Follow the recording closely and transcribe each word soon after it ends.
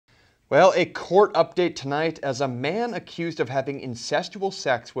Well, a court update tonight as a man accused of having incestual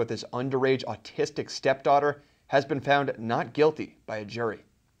sex with his underage autistic stepdaughter has been found not guilty by a jury.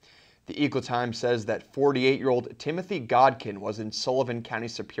 The Eagle Times says that 48-year-old Timothy Godkin was in Sullivan County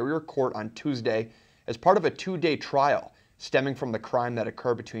Superior Court on Tuesday as part of a two-day trial stemming from the crime that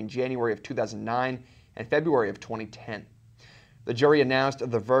occurred between January of 2009 and February of 2010. The jury announced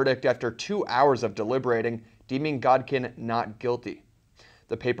the verdict after 2 hours of deliberating, deeming Godkin not guilty.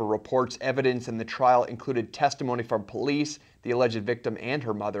 The paper reports evidence in the trial included testimony from police, the alleged victim and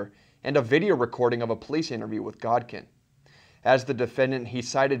her mother, and a video recording of a police interview with Godkin. As the defendant, he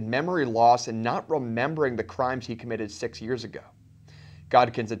cited memory loss and not remembering the crimes he committed 6 years ago.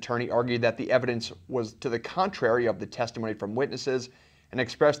 Godkin's attorney argued that the evidence was to the contrary of the testimony from witnesses and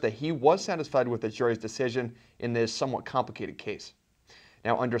expressed that he was satisfied with the jury's decision in this somewhat complicated case.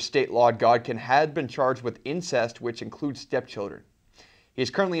 Now, under state law, Godkin had been charged with incest, which includes stepchildren. He is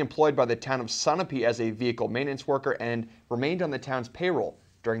currently employed by the town of Sunapee as a vehicle maintenance worker and remained on the town's payroll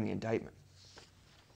during the indictment.